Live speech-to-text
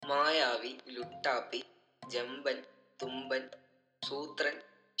ടാപ്പി, ജമ്പൻ, തുമ്പൻ, സൂത്രൻ,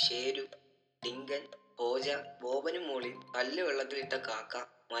 ഷേരു, ഡിങ്കൻ, ഓജ, ബോബനും മോളിയും, കല്ല് വെള്ളത്തിലിട്ട കാക്ക,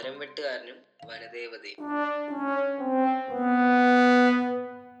 മരം വെട്ടുകാരനും വനദേവതയും.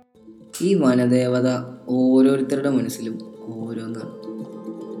 ഈ വനദേവത ഓരോരുത്തരുടെ മനസ്സിലും ഓരോന്നാണ്.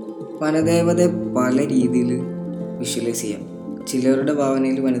 വനദേവതയെ പല രീതിയിൽ വിഷ്വലൈസ് ചെയ്യാം. ചിലരുടെ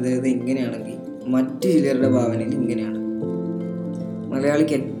ഭാവനയിൽ വനദേവത ഇങ്ങനെയാണെങ്കിൽ മറ്റു ചിലരുടെ ഭാവനയിൽ ഇങ്ങനെയാണ്.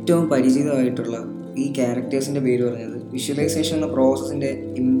 മലയാളിക്ക് ഏറ്റവും പരിചിതമായിട്ടുള്ള ഈ ക്യാരക്ടേഴ്സിൻ്റെ പേര് പറഞ്ഞത് വിഷ്വലൈസേഷൻ എന്ന പ്രോസസ്സിൻ്റെ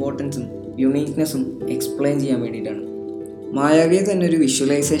ഇമ്പോർട്ടൻസും യുണീക്നെസ്സും എക്സ്പ്ലെയിൻ ചെയ്യാൻ വേണ്ടിയിട്ടാണ്. മായാവിയെ തന്നെ ഒരു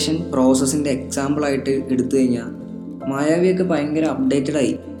വിഷ്വലൈസേഷൻ പ്രോസസ്സിൻ്റെ എക്സാമ്പിളായിട്ട് എടുത്തു കഴിഞ്ഞാൽ മായാവിയൊക്കെ ഭയങ്കര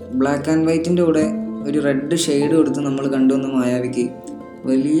അപ്ഡേറ്റഡായി. ബ്ലാക്ക് ആൻഡ് വൈറ്റിൻ്റെ കൂടെ ഒരു റെഡ് ഷെയ്ഡ് കൊടുത്ത് നമ്മൾ കണ്ടുവന്ന മായാവിക്ക്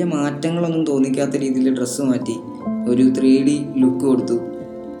വലിയ മാറ്റങ്ങളൊന്നും തോന്നിക്കാത്ത രീതിയിൽ ഡ്രസ്സ് മാറ്റി ഒരു 3D ലുക്ക് കൊടുത്തു.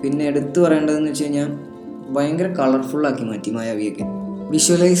 പിന്നെ എടുത്തു പറയേണ്ടതെന്ന് വെച്ച് കഴിഞ്ഞാൽ ഭയങ്കര കളർഫുള്ളാക്കി മാറ്റി മായാവിയൊക്കെ.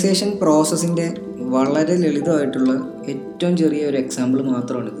 വിഷ്വലൈസേഷൻ പ്രോസസ്സിൻ്റെ വളരെ ലളിതമായിട്ടുള്ള ഏറ്റവും ചെറിയ ഒരു എക്സാമ്പിൾ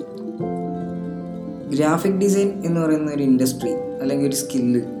മാത്രമാണിത്. ഗ്രാഫിക് ഡിസൈൻ എന്ന് പറയുന്ന ഒരു ഇൻഡസ്ട്രി അല്ലെങ്കിൽ ഒരു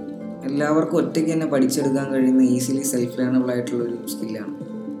സ്കില്ല് എല്ലാവർക്കും ഒറ്റയ്ക്ക് തന്നെ പഠിച്ചെടുക്കാൻ കഴിയുന്ന ഈസിലി സെൽഫ് ലേണബിൾ ആയിട്ടുള്ളൊരു സ്കില്ലാണ്.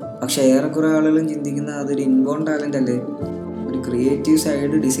 പക്ഷേ ഏറെക്കുറെ ആളുകളും ചിന്തിക്കുന്ന അതൊരു ഇൻബോൺ ടാലൻ്റ് അല്ലേ, ഒരു ക്രിയേറ്റീവ്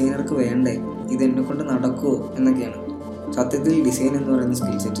സൈഡ് ഡിസൈനർക്ക് വേണ്ടേ, ഇതെന്നെ കൊണ്ട് നടക്കുമോ എന്നൊക്കെയാണ്. സത്യത്തിൽ ഡിസൈൻ എന്ന് പറയുന്ന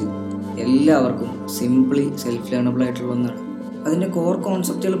സ്കിൽ സെറ്റ് എല്ലാവർക്കും സിംപ്ലി സെൽഫ് ലേണബിൾ ആയിട്ടുള്ള ഒന്നാണ്. അതിൻ്റെ കോർ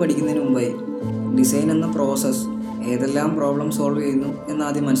കോൺസെപ്റ്റുകൾ പഠിക്കുന്നതിന് മുമ്പായി ഡിസൈൻ എന്ന പ്രോസസ്സ് ഏതെല്ലാം പ്രോബ്ലം സോൾവ് ചെയ്യുന്നു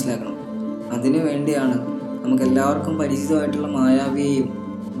എന്നാദ്യം മനസ്സിലാക്കണം. അതിനു വേണ്ടിയാണ് നമുക്ക് എല്ലാവർക്കും പരിചിതമായിട്ടുള്ള മായാവിയെയും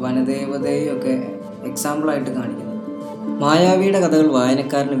വനദേവതയെയും ഒക്കെ എക്സാമ്പിളായിട്ട് കാണിക്കുന്നത്. മായാവിയുടെ കഥകൾ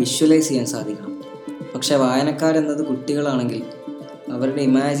വായനക്കാരന് വിഷ്വലൈസ് ചെയ്യാൻ സാധിക്കണം. പക്ഷേ വായനക്കാരെന്നത് കുട്ടികളാണെങ്കിൽ അവരുടെ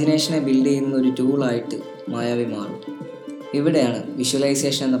ഇമാജിനേഷനെ ബിൽഡ് ചെയ്യുന്ന ഒരു ടൂളായിട്ട് മായാവി മാറും. ഇവിടെയാണ്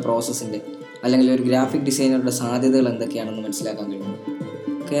വിഷ്വലൈസേഷൻ എന്ന പ്രോസസ്സിൻ്റെ അല്ലെങ്കിൽ ഒരു ഗ്രാഫിക് ഡിസൈനറുടെ സാധ്യതകൾ എന്തൊക്കെയാണെന്ന് മനസ്സിലാക്കാൻ കഴിയുന്നത്.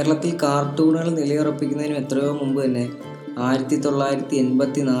 കേരളത്തിൽ കാർട്ടൂണുകൾ നിലയുറപ്പിക്കുന്നതിനും എത്രയോ മുമ്പ് തന്നെ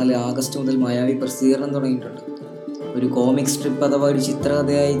 1984 ആഗസ്റ്റ് മുതൽ മായാവി പ്രസിദ്ധീകരണം തുടങ്ങിയിട്ടുണ്ട്. ഒരു കോമിക് സ്ട്രിപ്പ് അഥവാ ഒരു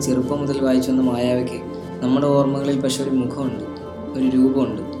ചിത്രകഥയായി ചെറുപ്പം മുതൽ വായിച്ചു വന്ന മായാവിക്ക് നമ്മുടെ ഓർമ്മകളിൽ പക്ഷേ ഒരു മുഖമുണ്ട്, ഒരു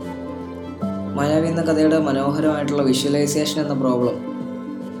രൂപമുണ്ട്. മായാവി എന്ന കഥയുടെ മനോഹരമായിട്ടുള്ള വിഷ്വലൈസേഷൻ എന്ന പ്രോബ്ലം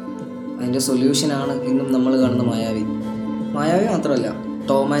അതിൻ്റെ സൊല്യൂഷനാണ് ഇന്നും നമ്മൾ കാണുന്ന മായാവി. മായാവി മാത്രമല്ല,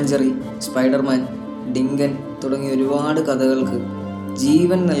 Tom and Jerry, Spiderman, Dinkan തുടങ്ങിയ ഒരുപാട് കഥകൾക്ക്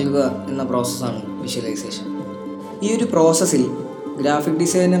ജീവൻ നൽകുക എന്ന പ്രോസസ്സാണ് വിഷ്വലൈസേഷൻ. ഈ ഒരു പ്രോസസ്സിൽ ഗ്രാഫിക്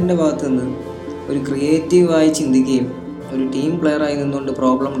ഡിസൈനറിൻ്റെ ഭാഗത്തു നിന്ന് ഒരു ക്രിയേറ്റീവായി ചിന്തിക്കുകയും ഒരു ടീം പ്ലെയറായി നിന്നുകൊണ്ട്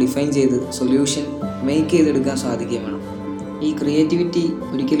പ്രോബ്ലം ഡിഫൈൻ ചെയ്ത് സൊല്യൂഷൻ മേക്ക് ചെയ്തെടുക്കാൻ സാധിക്കുകയും വേണം. ഈ ക്രിയേറ്റിവിറ്റി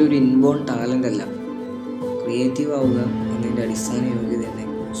ഒരിക്കലും ഒരു ഇൻബോൺ ടാലൻ്റ് അല്ല. ക്രിയേറ്റീവ് ആവുക എന്നതിൻ്റെ അടിസ്ഥാന യോഗ്യത തന്നെ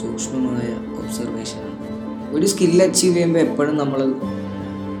സൂക്ഷ്മമായ ഒബ്സർവേഷനാണ്. ഒരു സ്കില്ല് അച്ചീവ് ചെയ്യുമ്പോൾ എപ്പോഴും നമ്മൾ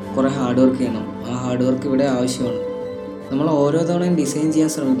കുറേ ഹാർഡ് വർക്ക് ചെയ്യണം. ആ ഹാർഡ് വർക്ക് ഇവിടെ ആവശ്യമാണ്. നമ്മൾ ഓരോ തവണയും ഡിസൈൻ ചെയ്യാൻ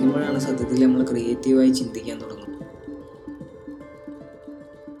ശ്രമിക്കുമ്പോഴാണ് സത്യത്തിൽ നമ്മൾ ക്രിയേറ്റീവായി ചിന്തിക്കാൻ തുടങ്ങും.